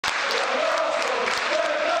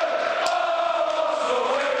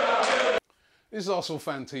This is Arsenal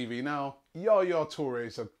Fan TV. Now, Yaya Toure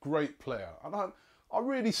is a great player. And I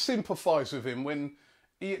really sympathise with him when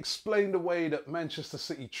he explained the way that Manchester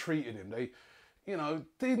City treated him. They, you know,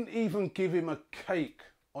 didn't even give him a cake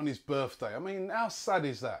on his birthday. I mean, how sad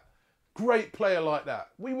is that? Great player like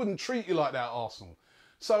that. We wouldn't treat you like that at Arsenal.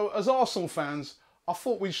 So, as Arsenal fans, I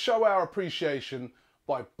thought we'd show our appreciation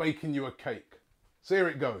by baking you a cake. So here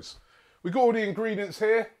it goes. We've got all the ingredients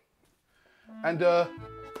here. And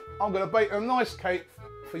I'm going to bake a nice cake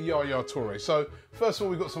for Yaya Toure. So first of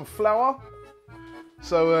all, we've got some flour.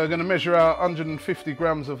 So we're going to measure out 150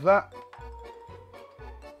 grams of that.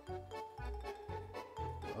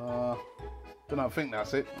 I think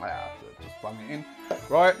that's it. Just bung it in.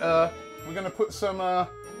 Right, we're going to put some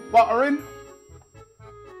butter in.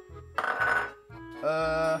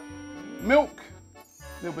 Milk.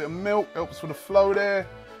 A little bit of milk helps with the flow there.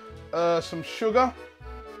 Some sugar.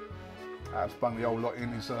 Let's bung the whole lot in.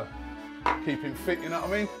 Is keep him fit, you know what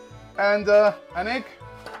I mean? And an egg.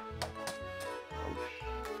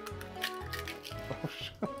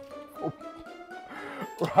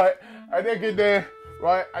 Right, an egg in there.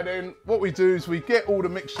 Right, and then what we do is we get all the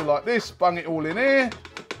mixture like this, bung it all in here.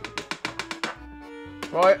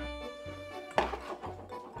 Right.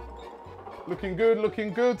 Looking good,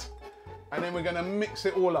 looking good. And then we're gonna mix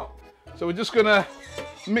it all up. So we're just gonna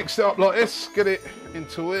mix it up like this, get it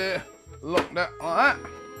into here, lock that like that.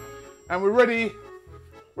 And we're ready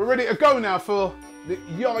to go now for the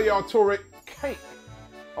Yaya Toure cake.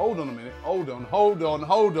 Hold on a minute, hold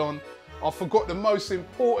on. I forgot the most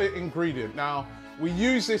important ingredient. Now, we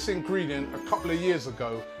used this ingredient a couple of years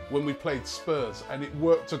ago when we played Spurs and it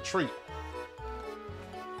worked a treat.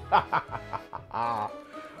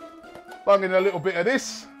 Bung in a little bit of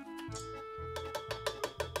this.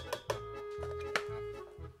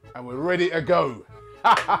 And we're ready to go.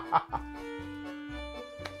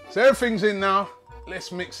 So everything's in now.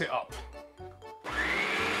 Let's mix it up.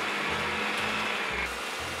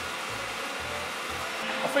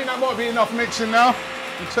 I think that might be enough mixing now.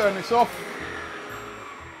 We turn this off.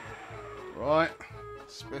 Right,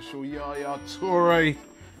 special Yaya Toure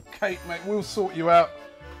cake, mate. We'll sort you out.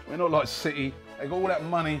 We're not like City. They got all that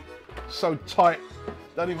money, so tight.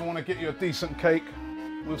 Don't even want to get you a decent cake.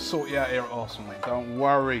 We'll sort you out here at Arsenal, mate. Don't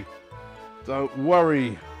worry. Don't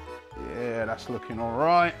worry. Yeah, that's looking all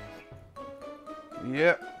right.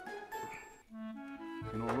 Yep.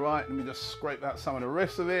 Looking all right. Let me just scrape out some of the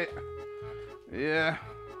rest of it. Yeah.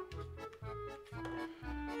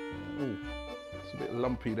 Ooh, it's a bit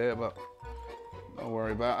lumpy there, but don't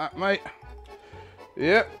worry about that, mate.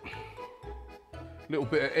 Yep. Little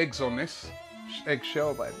bit of eggs on this.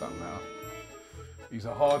 Eggshell, but it doesn't matter. He's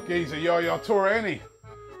a hard geezer, Yaya Toure, ain't he?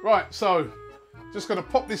 Right, so just gonna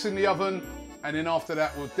pop this in the oven, and then after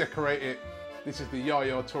that we'll decorate it. This is the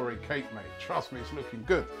Yaya Toure cake, mate. Trust me, it's looking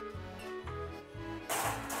good.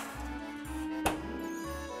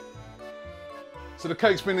 So the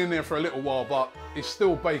cake's been in there for a little while, but it's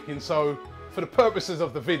still baking. So for the purposes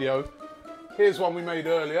of the video, here's one we made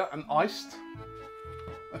earlier, an iced.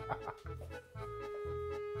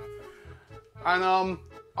 And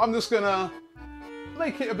I'm just gonna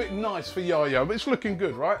make it a bit nice for Yaya, but it's looking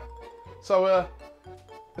good, right? So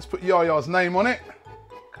let's put Yaya's name on it.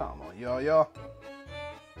 Come on, Yaya.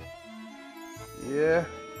 Yeah.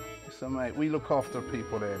 So, mate, we look after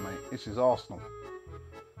people there, mate. This is Arsenal.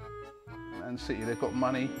 Man City, they've got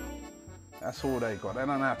money. That's all they got. They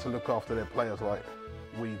don't have to look after their players like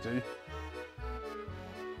we do.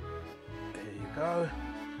 There you go.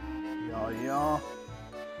 Yaya.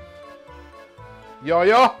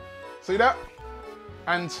 Yaya. See that?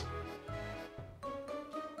 And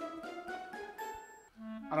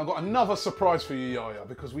I've got another surprise for you, Yaya,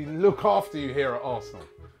 because we look after you here at Arsenal.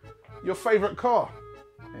 Your favourite car.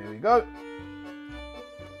 Here we go.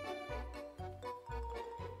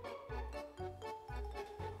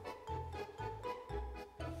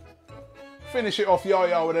 Finish it off,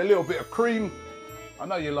 Yaya, with a little bit of cream. I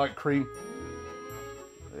know you like cream.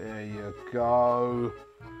 There you go.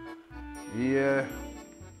 Yeah.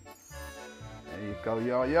 There you go,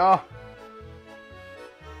 Yaya.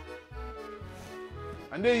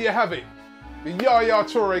 And there you have it. The Yaya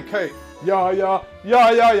Toure cake. Yaya,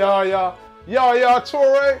 Yaya, Yaya. Yaya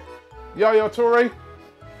Toure. Yaya Toure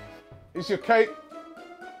is your cake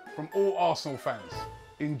from all Arsenal fans.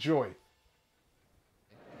 Enjoy.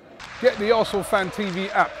 Get the Arsenal Fan TV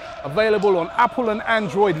app, available on Apple and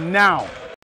Android now.